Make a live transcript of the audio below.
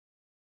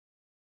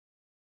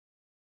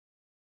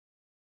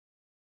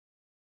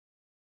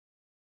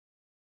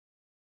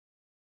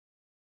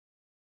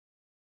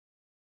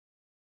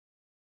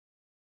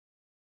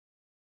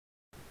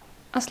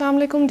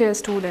Assalamu alaikum dear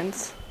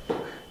students.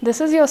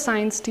 This is your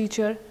science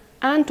teacher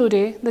and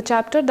today the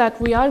chapter that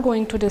we are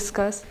going to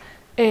discuss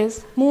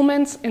is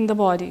movements in the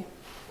body.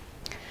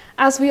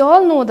 As we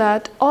all know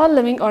that all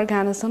living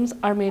organisms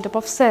are made up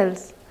of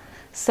cells.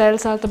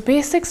 Cells are the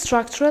basic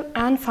structural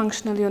and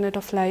functional unit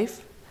of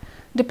life.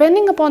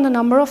 Depending upon the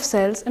number of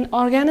cells, an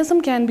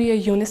organism can be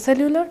a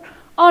unicellular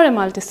or a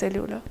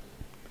multicellular.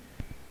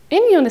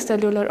 In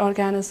unicellular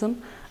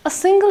organism, a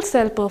single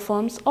cell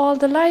performs all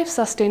the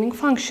life-sustaining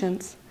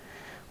functions,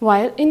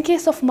 while in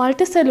case of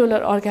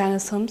multicellular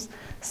organisms,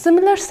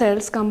 similar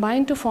cells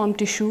combine to form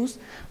tissues,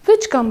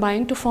 which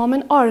combine to form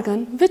an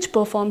organ which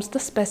performs the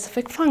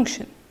specific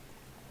function.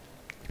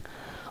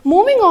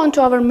 Moving on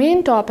to our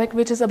main topic,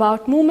 which is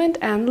about movement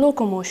and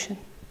locomotion.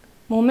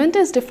 Movement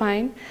is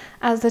defined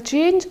as the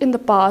change in the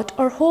part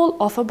or whole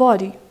of a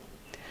body.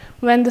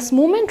 When this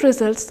movement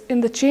results in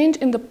the change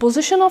in the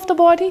position of the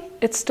body,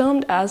 it's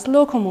termed as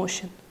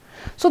locomotion.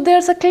 So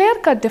there's a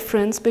clear-cut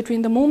difference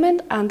between the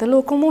movement and the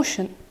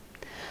locomotion.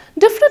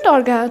 Different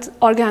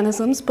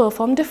organisms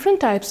perform different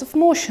types of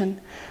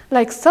motion,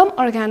 like some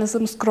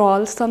organisms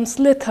crawl, some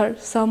slither,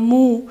 some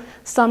move,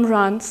 some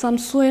run, some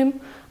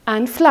swim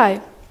and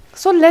fly.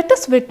 So let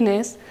us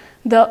witness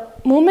the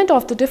movement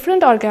of the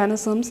different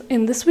organisms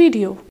in this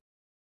video.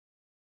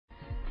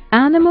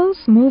 Animals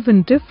move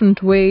in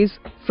different ways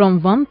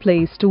from one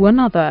place to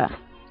another.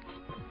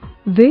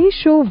 They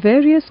show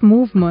various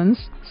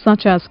movements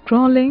such as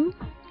crawling,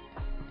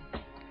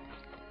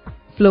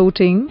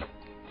 floating,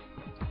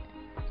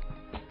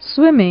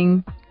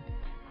 swimming,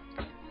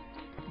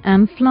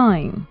 and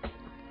flying.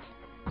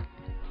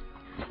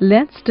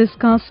 Let's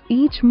discuss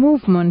each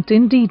movement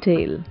in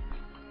detail.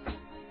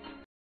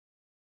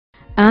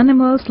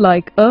 Animals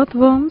like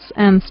earthworms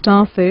and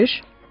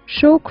starfish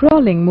show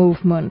crawling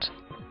movement.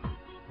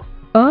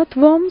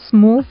 Earthworms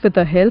move with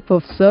the help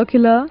of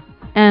circular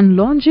and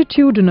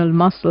longitudinal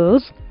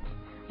muscles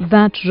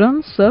that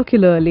run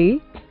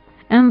circularly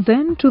and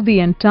then to the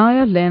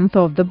entire length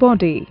of the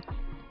body.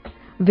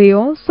 They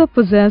also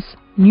possess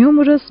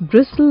numerous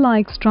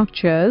bristle-like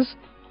structures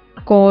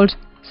called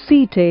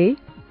setae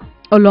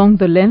along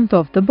the length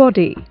of the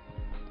body.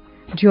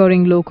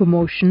 During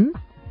locomotion,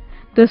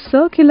 the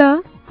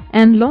circular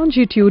and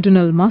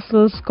longitudinal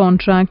muscles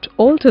contract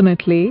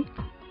alternately,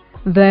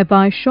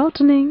 thereby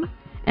shortening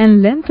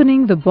and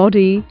lengthening the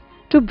body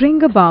to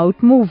bring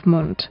about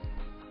movement.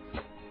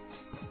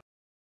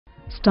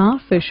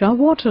 Starfish are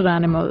water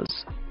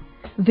animals.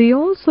 They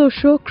also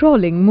show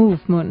crawling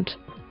movement.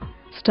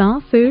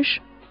 Starfish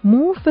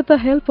move with the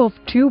help of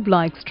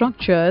tube-like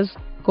structures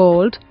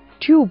called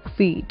tube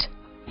feet.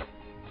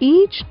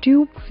 Each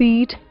tube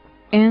feet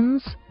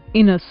ends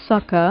in a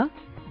sucker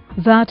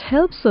that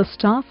helps a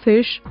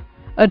starfish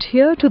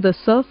adhere to the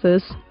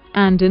surface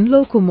and in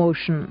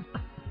locomotion.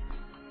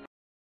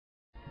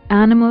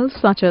 Animals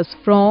such as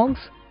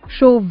frogs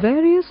show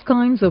various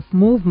kinds of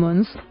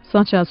movements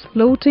such as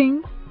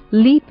floating,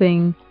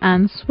 leaping,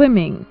 and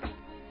swimming.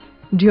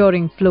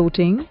 During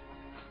floating,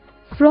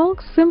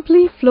 frogs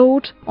simply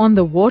float on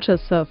the water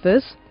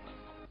surface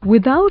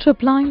without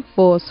applying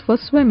force for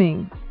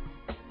swimming.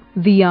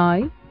 The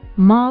eye,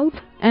 mouth,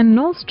 and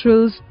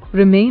nostrils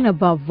remain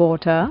above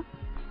water,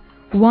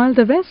 while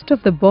the rest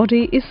of the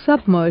body is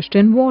submerged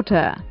in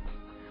water.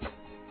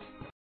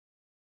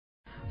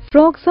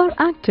 Frogs are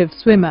active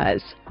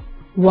swimmers.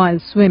 While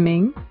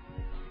swimming,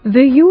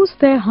 they use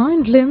their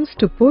hind limbs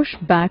to push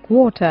back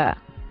water.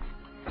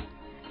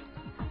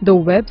 The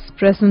webs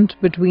present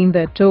between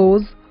their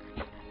toes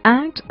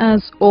act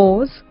as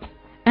oars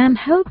and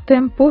help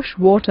them push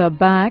water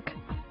back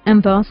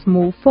and thus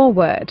move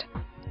forward.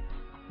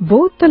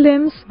 Both the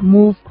limbs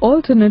move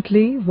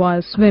alternately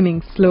while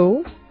swimming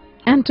slow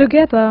and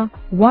together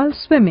while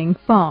swimming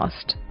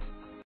fast.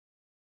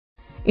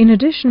 In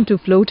addition to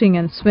floating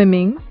and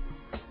swimming,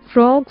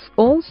 frogs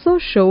also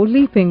show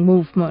leaping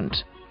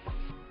movement.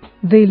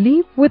 They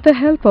leap with the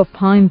help of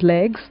hind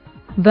legs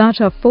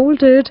that are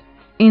folded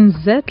in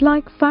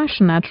Z-like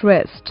fashion at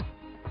rest.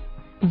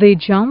 They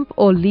jump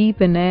or leap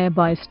in air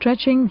by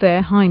stretching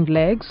their hind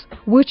legs,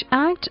 which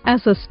act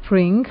as a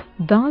spring,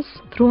 thus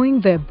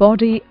throwing their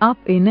body up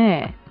in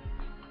air.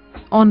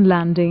 On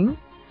landing,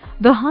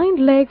 the hind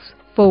legs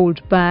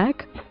fold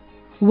back,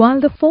 while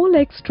the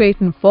forelegs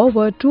straighten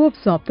forward to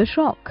absorb the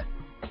shock.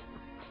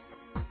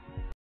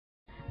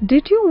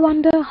 Did you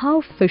wonder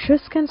how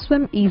fishes can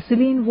swim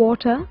easily in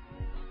water?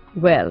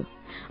 Well,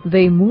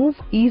 they move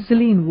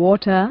easily in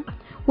water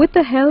with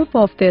the help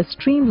of their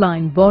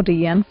streamlined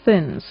body and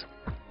fins.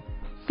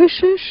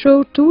 Fishes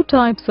show two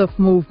types of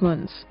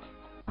movements,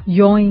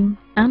 yawing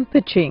and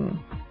pitching.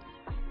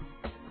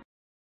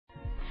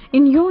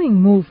 In yawing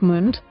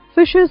movement,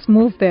 fishes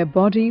move their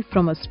body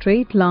from a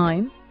straight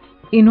line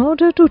in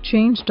order to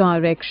change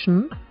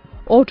direction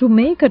or to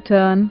make a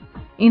turn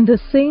in the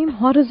same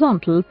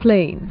horizontal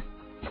plane.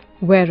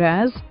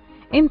 Whereas,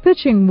 in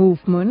pitching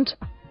movement,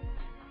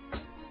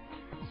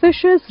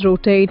 fishes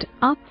rotate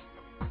up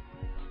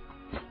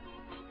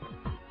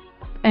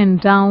and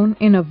down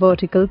in a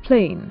vertical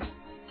plane.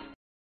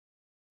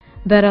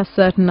 There are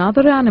certain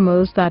other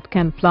animals that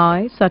can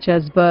fly, such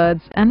as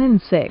birds and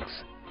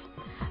insects.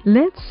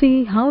 Let's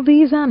see how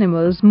these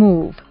animals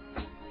move.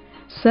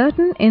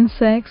 Certain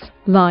insects,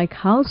 like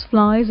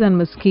houseflies and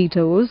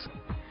mosquitoes,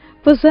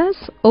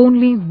 possess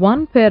only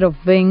one pair of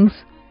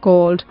wings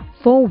called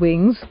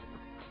forewings,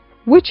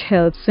 which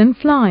helps in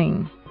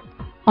flying.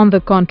 On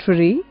the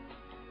contrary,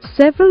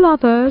 several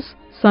others,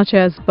 such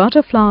as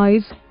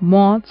butterflies,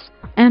 moths,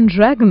 and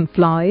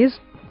dragonflies,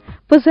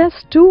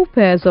 possess two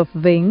pairs of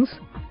wings,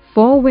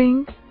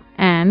 forewing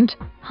and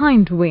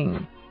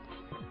hindwing.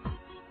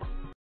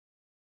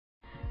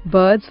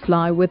 Birds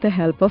fly with the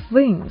help of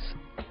wings.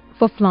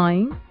 For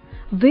flying,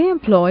 they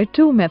employ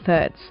two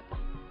methods,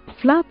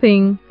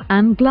 flapping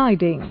and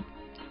gliding.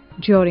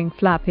 During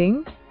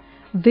flapping,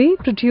 they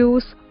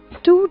produce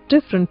two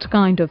different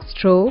kinds of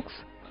strokes,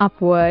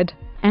 upward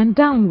and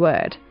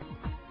downward.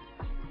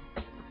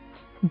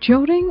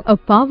 During a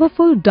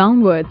powerful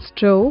downward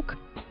stroke,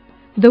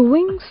 the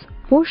wings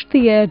push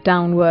the air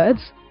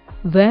downwards,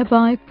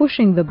 thereby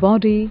pushing the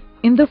body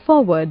in the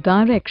forward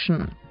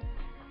direction.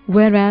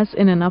 Whereas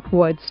in an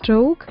upward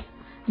stroke,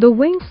 the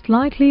wings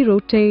slightly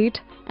rotate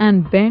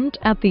and bend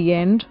at the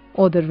end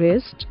or the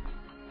wrist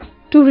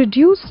to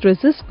reduce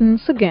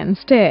resistance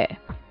against air.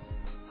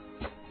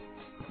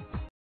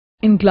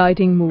 In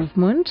gliding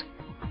movement,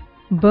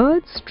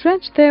 birds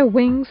stretch their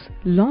wings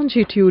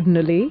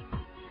longitudinally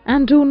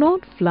and do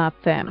not flap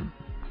them.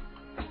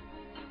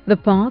 The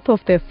path of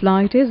their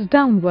flight is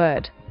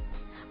downward.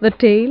 The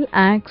tail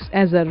acts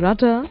as a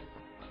rudder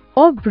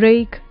or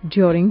brake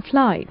during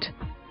flight.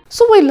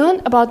 So we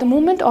learned about the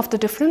movement of the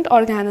different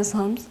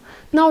organisms.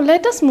 Now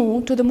let us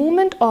move to the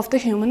movement of the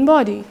human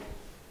body.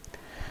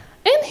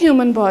 In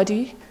human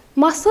body,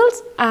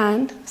 muscles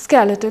and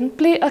skeleton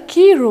play a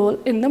key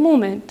role in the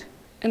movement.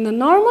 In the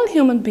normal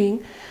human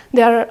being,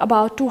 there are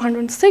about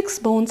 206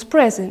 bones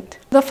present.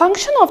 The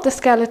function of the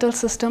skeletal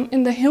system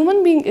in the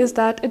human being is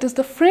that it is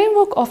the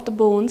framework of the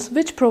bones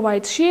which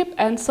provides shape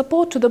and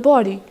support to the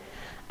body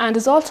and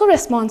is also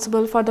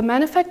responsible for the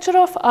manufacture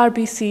of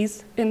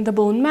RBCs in the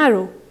bone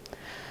marrow.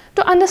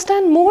 To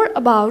understand more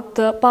about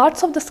the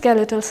parts of the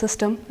skeletal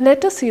system,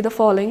 let us see the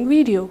following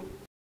video.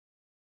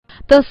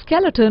 The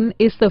skeleton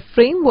is the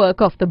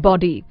framework of the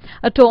body.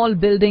 A tall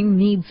building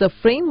needs a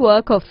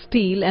framework of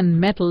steel and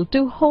metal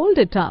to hold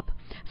it up.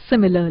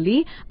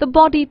 Similarly, the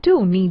body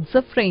too needs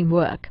a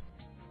framework.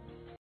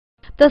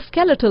 The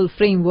skeletal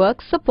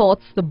framework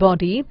supports the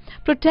body,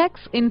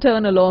 protects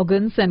internal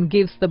organs and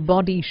gives the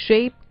body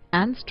shape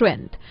and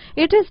strength.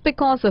 It is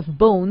because of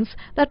bones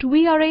that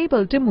we are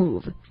able to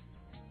move.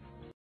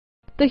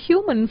 The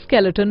human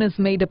skeleton is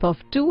made up of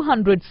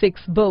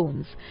 206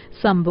 bones.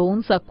 Some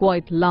bones are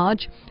quite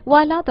large,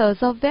 while others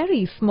are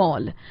very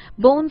small.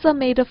 Bones are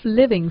made of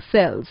living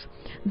cells.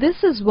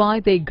 This is why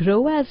they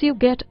grow as you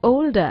get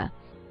older.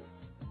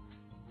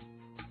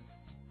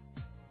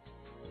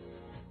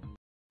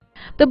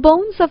 The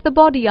bones of the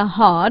body are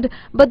hard,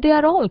 but they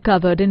are all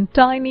covered in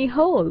tiny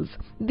holes.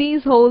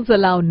 These holes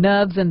allow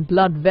nerves and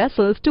blood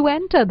vessels to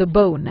enter the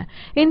bone.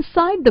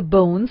 Inside the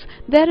bones,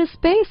 there is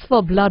space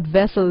for blood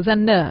vessels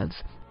and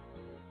nerves.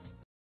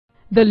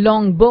 The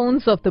long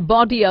bones of the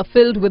body are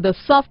filled with a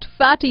soft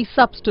fatty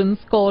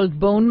substance called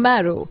bone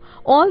marrow.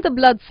 All the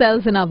blood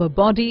cells in our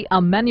body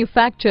are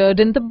manufactured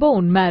in the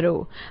bone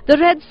marrow. The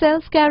red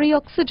cells carry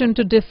oxygen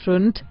to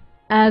different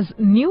as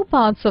new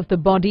parts of the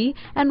body,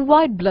 and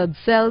white blood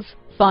cells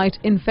fight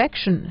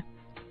infection.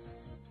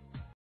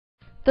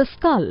 The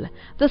skull.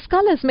 The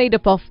skull is made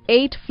up of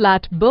 8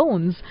 flat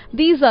bones.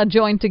 These are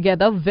joined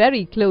together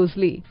very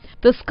closely.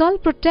 The skull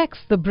protects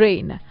the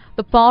brain.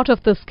 The part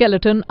of the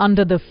skeleton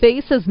under the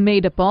face is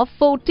made up of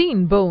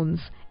 14 bones.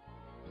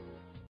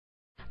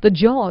 The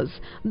jaws.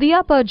 The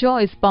upper jaw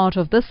is part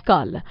of the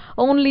skull.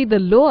 Only the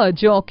lower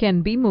jaw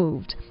can be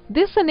moved.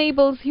 This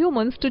enables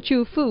humans to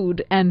chew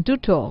food and to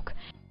talk.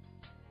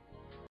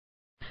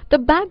 The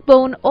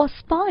backbone or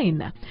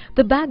spine.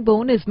 The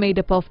backbone is made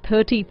up of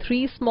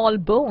 33 small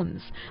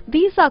bones.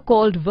 These are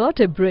called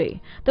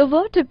vertebrae. The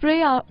vertebrae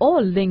are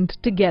all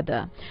linked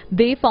together.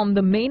 They form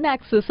the main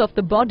axis of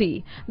the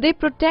body. They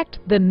protect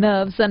the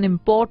nerves and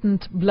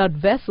important blood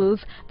vessels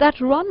that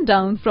run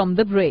down from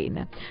the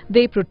brain.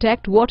 They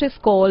protect what is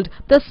called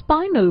the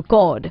spinal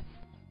cord.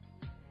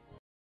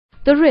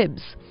 The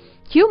ribs.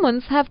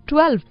 Humans have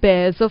 12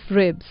 pairs of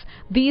ribs.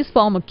 These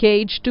form a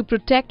cage to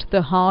protect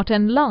the heart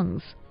and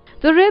lungs.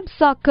 The ribs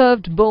are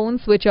curved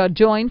bones which are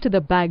joined to the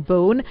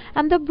backbone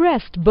and the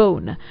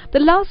breastbone. The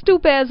last 2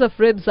 pairs of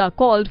ribs are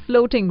called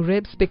floating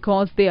ribs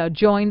because they are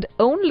joined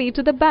only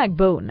to the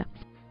backbone.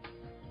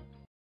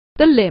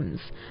 The limbs.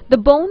 The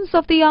bones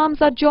of the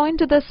arms are joined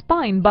to the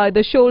spine by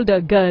the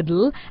shoulder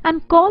girdle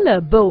and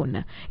collar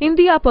bone. In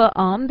the upper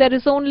arm there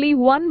is only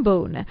 1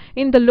 bone.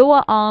 In the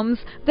lower arms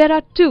there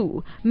are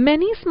 2.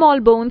 Many small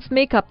bones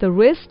make up the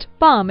wrist,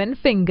 palm and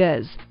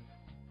fingers.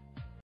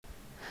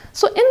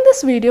 So in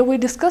this video, we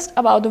discussed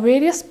about the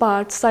various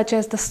parts such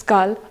as the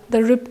skull,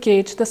 the rib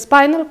cage, the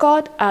spinal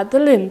cord and the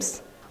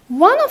limbs.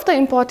 One of the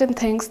important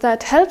things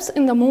that helps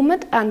in the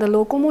movement and the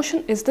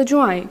locomotion is the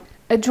joint.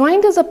 A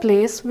joint is a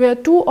place where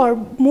two or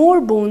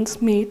more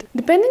bones meet.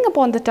 Depending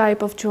upon the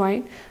type of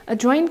joint, a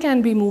joint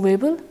can be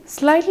movable,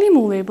 slightly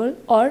movable,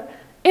 or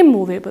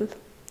immovable.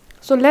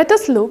 So let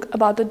us look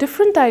about the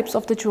different types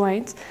of the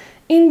joints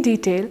in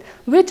detail,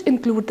 which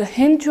include the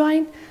hinge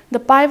joint, the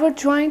pivot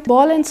joint,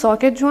 ball and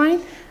socket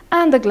joint,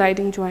 and the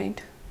gliding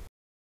joint.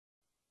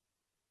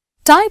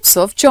 Types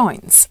of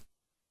joints.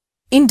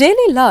 In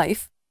daily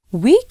life,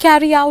 we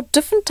carry out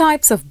different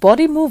types of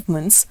body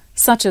movements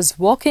such as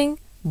walking,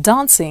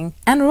 dancing,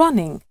 and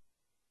running.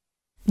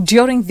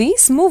 During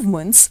these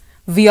movements,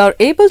 we are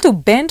able to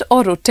bend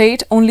or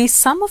rotate only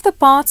some of the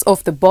parts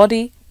of the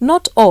body,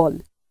 not all.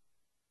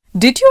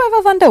 Did you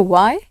ever wonder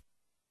why?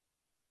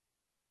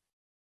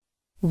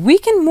 We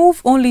can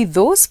move only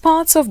those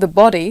parts of the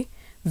body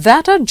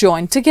that are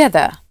joined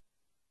together.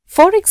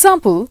 For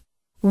example,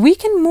 we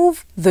can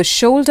move the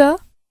shoulder,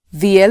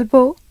 the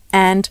elbow,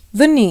 and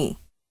the knee.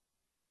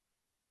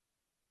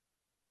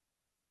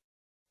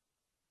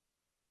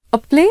 A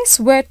place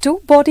where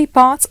two body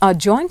parts are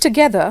joined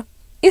together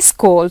is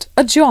called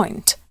a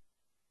joint.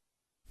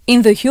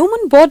 In the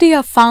human body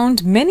are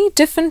found many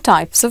different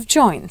types of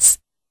joints.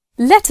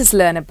 Let us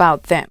learn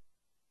about them.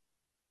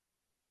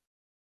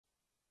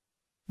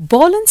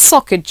 Ball and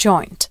socket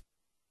joint.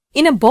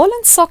 In a ball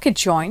and socket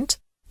joint,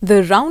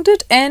 the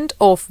rounded end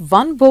of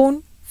one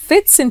bone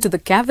fits into the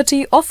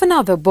cavity of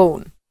another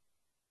bone.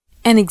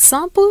 An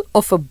example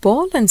of a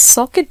ball and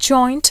socket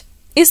joint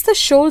is the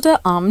shoulder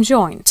arm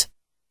joint.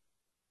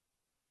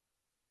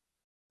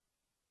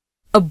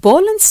 A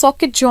ball and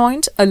socket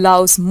joint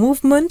allows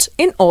movement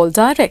in all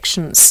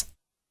directions.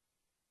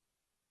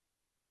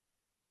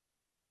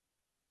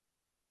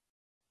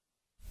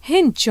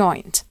 Hinge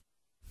joint.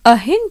 A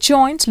hinge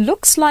joint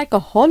looks like a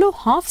hollow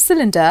half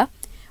cylinder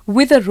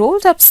with a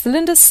rolled up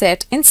cylinder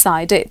set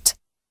inside it.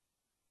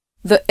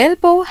 The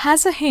elbow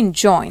has a hinge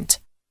joint.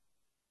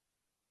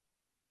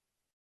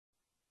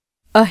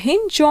 A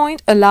hinge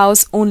joint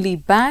allows only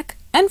back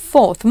and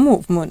forth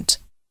movement.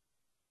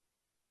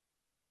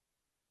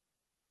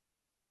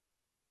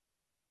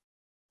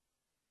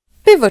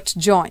 Pivot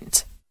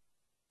joint.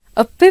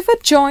 A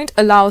pivot joint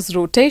allows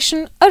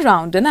rotation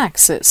around an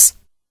axis.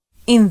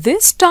 In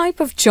this type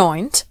of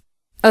joint,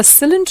 a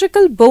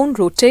cylindrical bone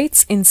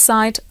rotates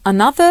inside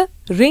another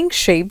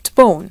ring-shaped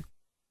bone.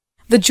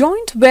 The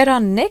joint where our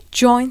neck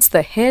joins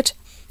the head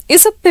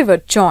is a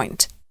pivot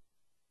joint.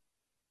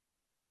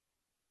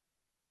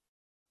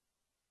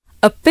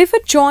 A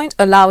pivot joint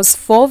allows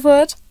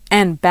forward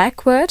and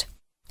backward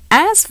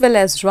as well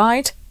as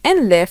right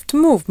and left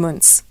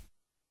movements.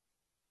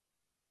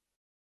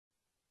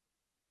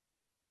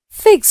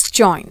 Fixed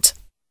joint.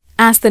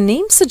 As the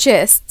name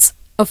suggests,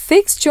 a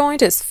fixed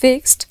joint is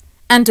fixed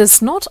and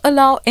does not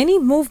allow any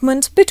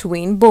movement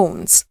between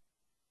bones.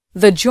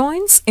 The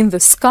joints in the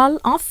skull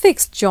are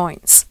fixed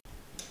joints.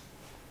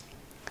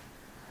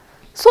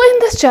 So in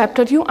this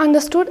chapter, you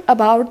understood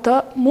about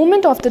the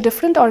movement of the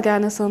different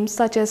organisms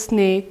such as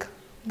snake,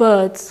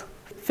 birds,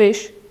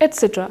 fish,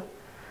 etc.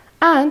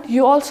 And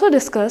you also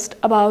discussed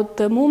about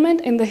the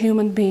movement in the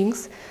human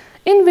beings,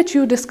 in which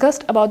you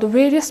discussed about the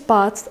various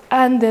parts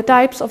and the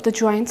types of the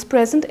joints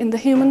present in the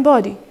human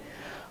body.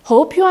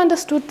 Hope you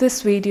understood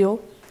this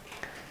video.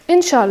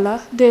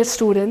 Inshallah, dear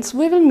students,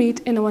 we will meet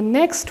in our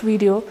next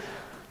video.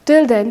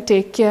 Till then,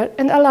 take care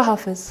and Allah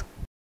Hafiz.